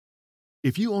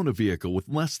If you own a vehicle with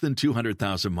less than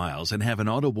 200,000 miles and have an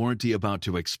auto warranty about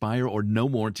to expire or no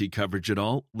warranty coverage at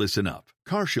all, listen up.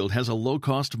 CarShield has a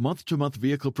low-cost month-to-month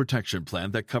vehicle protection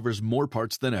plan that covers more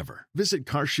parts than ever. Visit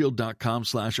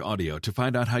carshield.com/audio to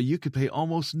find out how you could pay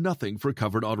almost nothing for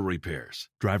covered auto repairs.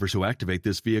 Drivers who activate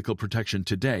this vehicle protection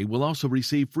today will also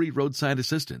receive free roadside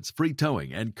assistance, free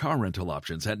towing, and car rental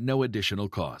options at no additional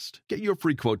cost. Get your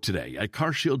free quote today at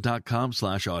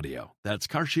carshield.com/audio. That's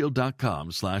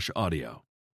carshield.com/audio.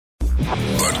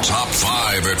 The top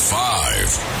 5 at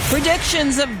 5.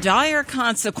 Predictions of dire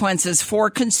consequences for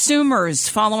consumers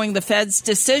following the Fed's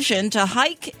decision to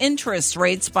hike interest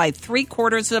rates by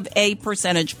 0.75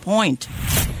 percentage point.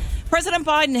 President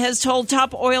Biden has told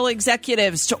top oil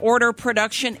executives to order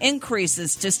production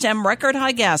increases to stem record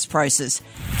high gas prices.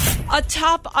 A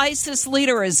top ISIS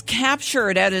leader is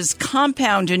captured at his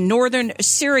compound in northern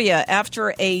Syria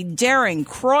after a daring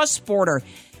cross-border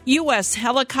U.S.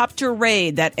 helicopter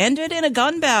raid that ended in a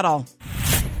gun battle.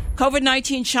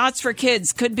 COVID-19 shots for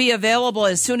kids could be available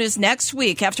as soon as next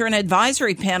week after an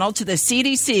advisory panel to the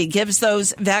CDC gives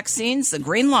those vaccines the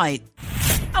green light.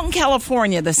 Out in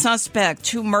California, the suspect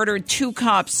who murdered 2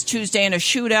 cops Tuesday in a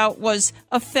shootout was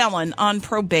a felon on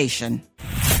probation.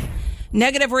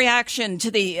 Negative reaction to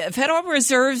the Federal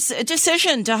Reserve's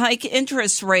decision to hike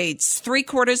interest rates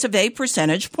 0.75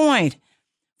 percentage point.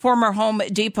 Former Home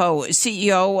Depot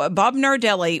CEO Bob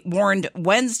Nardelli warned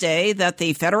Wednesday that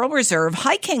the Federal Reserve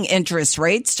hiking interest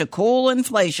rates to cool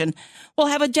inflation will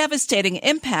have a devastating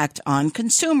impact on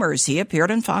consumers. He appeared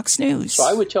on Fox News. So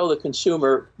I would tell the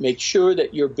consumer, make sure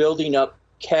that you're building up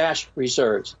cash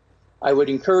reserves. I would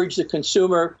encourage the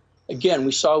consumer, again,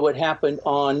 we saw what happened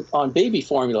on baby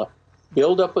formula.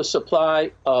 Build up a supply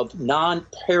of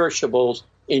non-perishables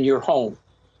in your home.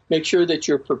 Make sure that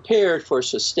you're prepared for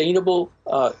sustainable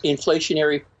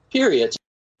inflationary periods.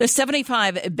 The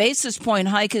 75 basis point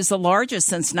hike is the largest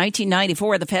since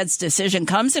 1994. The Fed's decision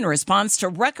comes in response to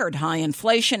record high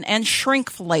inflation and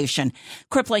shrinkflation,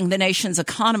 crippling the nation's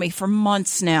economy for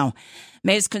months now.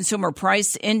 May's Consumer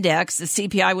Price Index, the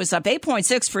CPI, was up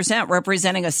 8.6%,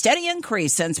 representing a steady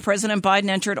increase since President Biden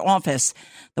entered office.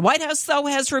 The White House, though,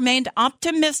 has remained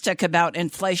optimistic about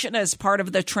inflation as part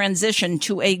of the transition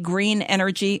to a green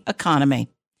energy economy.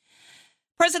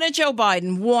 President Joe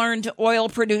Biden warned oil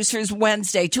producers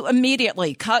Wednesday to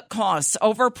immediately cut costs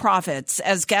over profits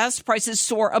as gas prices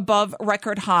soar above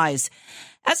record highs.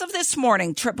 As of this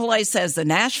morning, AAA says the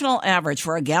national average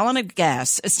for a gallon of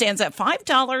gas stands at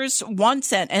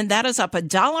 $5.01, and that is up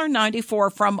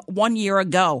 $1.94 from 1 year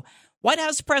ago. White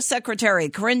House Press Secretary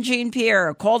Karine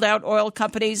Jean-Pierre called out oil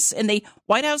companies in the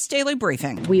White House Daily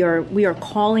Briefing. We are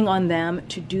calling on them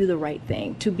to do the right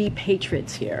thing, to be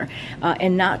patriots here,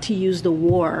 and not to use the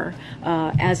war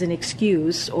as an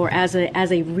excuse or as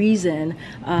a reason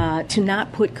to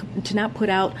not put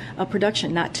out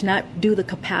production, to not do the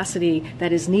capacity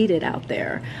that is needed out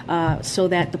there, so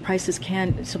that the prices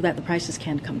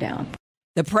can come down.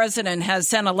 The president has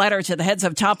sent a letter to the heads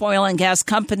of top oil and gas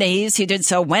companies. He did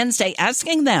so Wednesday,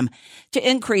 asking them to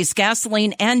increase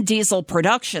gasoline and diesel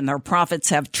production. Their profits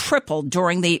have tripled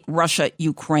during the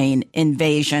Russia-Ukraine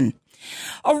invasion.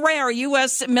 A rare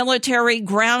U.S. military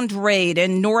ground raid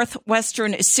in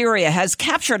northwestern Syria has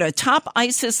captured a top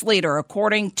ISIS leader,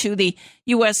 according to the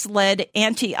U.S.-led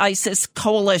anti-ISIS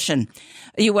coalition.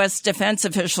 A U.S. defense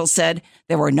official said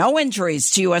there were no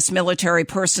injuries to U.S. military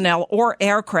personnel or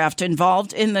aircraft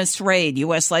involved in this raid.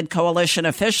 U.S.-led coalition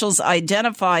officials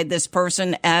identified this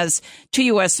person to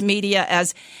U.S. media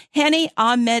as Hani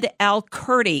Ahmed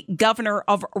al-Kurdi, governor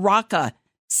of Raqqa,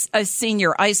 a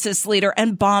senior ISIS leader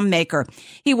and bomb maker.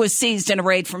 He was seized in a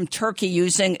raid from Turkey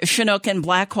using Chinook and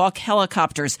Black Hawk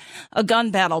helicopters. A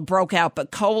gun battle broke out,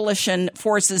 but coalition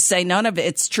forces say none of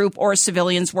its troops or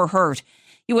civilians were hurt.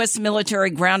 U.S. military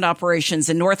ground operations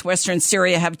in northwestern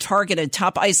Syria have targeted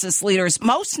top ISIS leaders,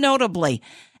 most notably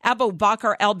Abu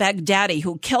Bakr al-Baghdadi,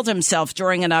 who killed himself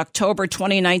during an October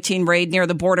 2019 raid near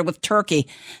the border with Turkey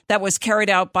that was carried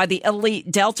out by the elite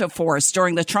Delta Force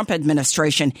during the Trump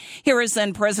administration. Here is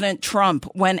then President Trump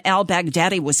when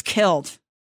al-Baghdadi was killed.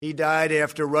 He died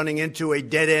after running into a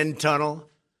dead-end tunnel,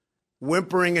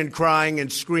 whimpering and crying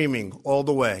and screaming all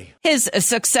the way. His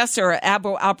successor,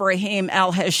 Abu Ibrahim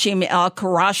al-Hashimi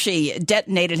al-Qurashi,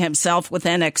 detonated himself with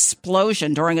an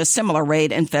explosion during a similar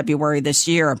raid in February this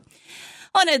year.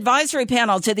 An advisory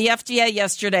panel to the FDA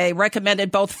yesterday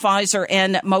recommended both Pfizer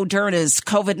and Moderna's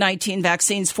COVID-19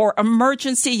 vaccines for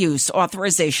emergency use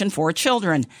authorization for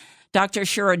children. Dr.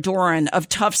 Shira Doran of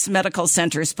Tufts Medical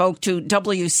Center spoke to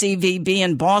WCVB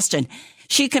in Boston.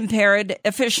 She compared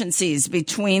efficiencies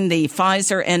between the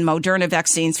Pfizer and Moderna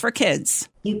vaccines for kids.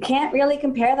 You can't really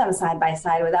compare them side by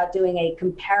side without doing a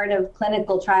comparative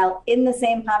clinical trial in the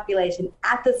same population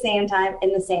at the same time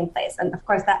in the same place. And of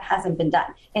course, that hasn't been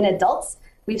done. In adults,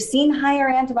 we've seen higher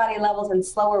antibody levels and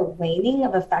slower waning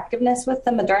of effectiveness with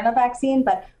the Moderna vaccine,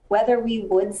 but whether we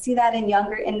would see that in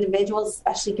younger individuals,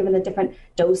 especially given the different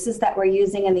doses that we're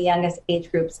using in the youngest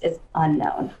age groups, is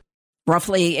unknown.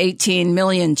 Roughly 18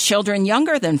 million children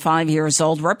younger than 5 years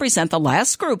old represent the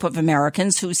last group of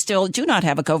Americans who still do not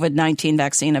have a COVID-19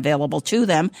 vaccine available to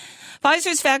them.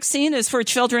 Pfizer's vaccine is for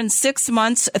children 6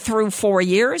 months through 4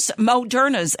 years.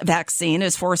 Moderna's vaccine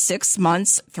is for 6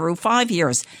 months through 5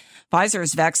 years.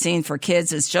 Pfizer's vaccine for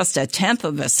kids is just a tenth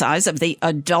of the size of the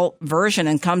adult version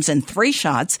and comes in 3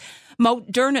 shots.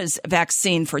 Moderna's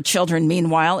vaccine for children,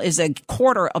 meanwhile, is a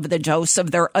quarter of the dose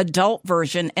of their adult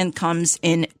version and comes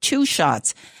in 2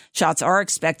 shots. Shots are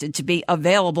expected to be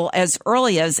available as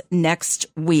early as next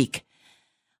week.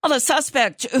 Well, the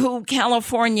suspect who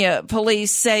California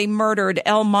police say murdered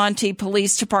El Monte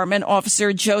Police Department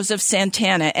officer Joseph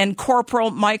Santana and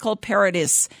Corporal Michael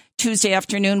Paradis Tuesday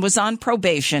afternoon was on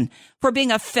probation for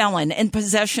being a felon in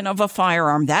possession of a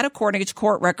firearm. That, according to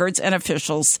court records and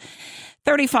officials.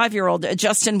 35-year-old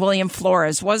Justin William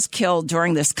Flores was killed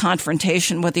during this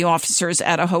confrontation with the officers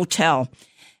at a hotel.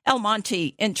 El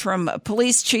Monte Interim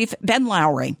Police Chief Ben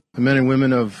Lowry. The men and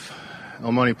women of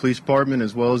El Monte Police Department,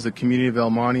 as well as the community of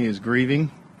El Monte, is grieving.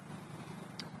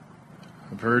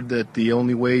 I've heard that the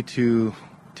only way to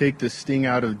take the sting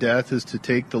out of death is to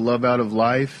take the love out of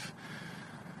life.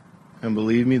 And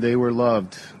believe me, they were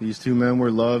loved. These 2 men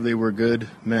were loved. They were good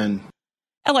men.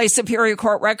 L.A. Superior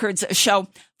Court records show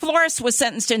Flores was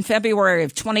sentenced in February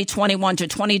of 2021 to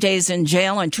 20 days in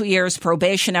jail and 2 years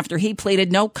probation after he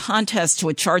pleaded no contest to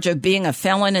a charge of being a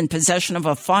felon in possession of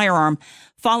a firearm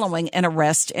following an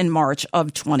arrest in March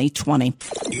of 2020.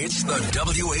 It's the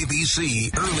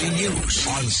WABC Early News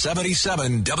on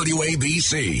 77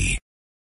 WABC.